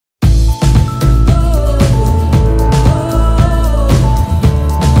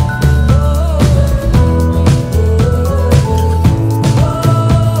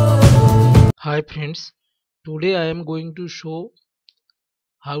Hi friends, today I am going to show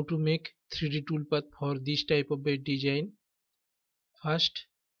how to make 3D toolpath for this type of bed design. First,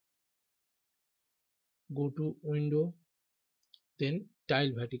 go to window, then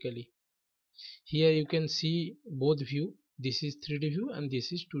tile vertically. Here you can see both view. This is 3D view and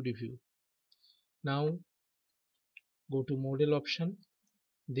this is 2D view. Now go to model option,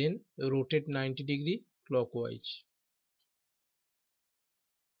 then rotate 90° clockwise.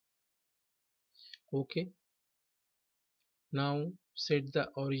 Okay. Now set the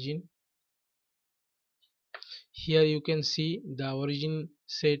origin. Here you can see the origin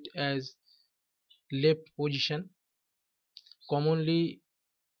set as left position. Commonly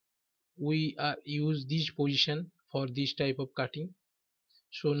we use this position for this type of cutting,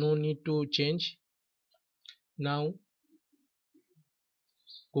 so no need to change. Now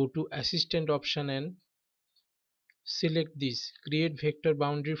go to assistant option and select this create vector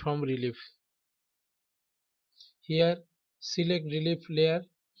boundary from relief. Here select relief layer,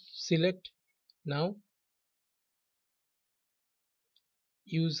 select. Now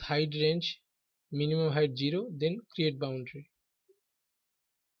use height range, minimum height 0, then create boundary.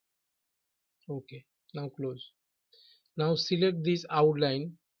 Okay, now close. Now select this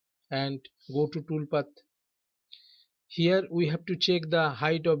outline and go to toolpath. Here we have to check the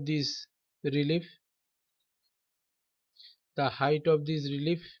height of this relief. The height of this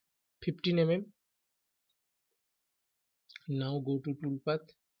relief 15 mm. Now go to toolpath.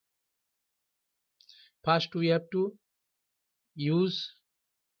 First we have to use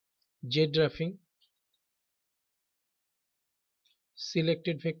Z roughing.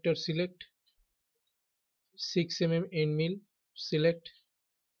 Selected vector, select 6 mm end mill, select.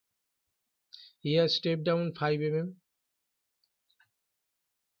 Here step down 5 mm,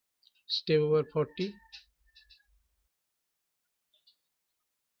 step over 40,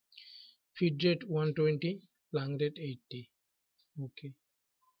 feed rate 120, plunge rate 80. Okay.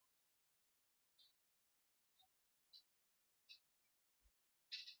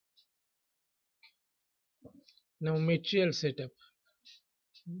 Now material setup.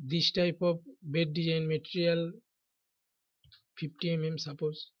 This type of bed design material 50 mm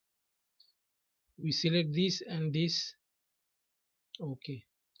suppose. We select this and this. Okay.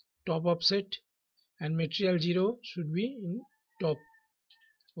 Top offset and material 0 should be in top.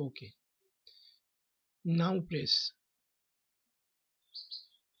 Okay. Now press.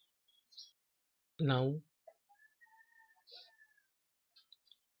 Now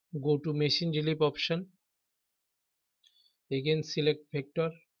go to machine relief option. Again select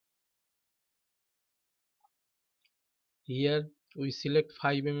vector. Here we select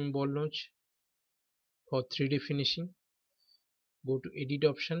 5 mm ball notch for 3D finishing. Go to edit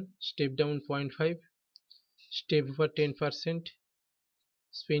option, step down 0.5, step over 10%,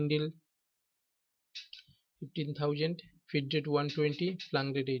 spindle 15,000, feed rate 120,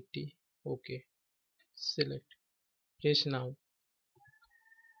 plunge rate 80. Okay, select, press now.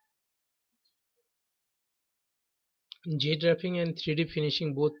 Z roughing and 3D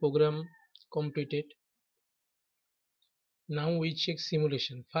finishing both program completed. Now we check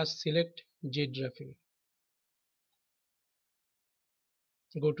simulation. First select Z roughing.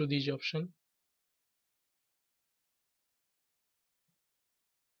 Go to this option.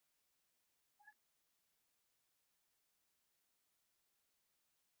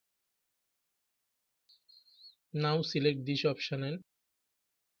 Now select this option and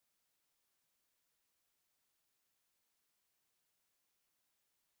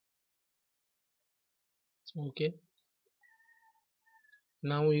okay.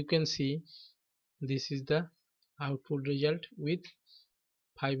 Now you can see this is the output result with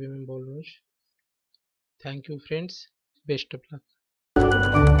 5 mm ball notch. Thank you friends, best of luck.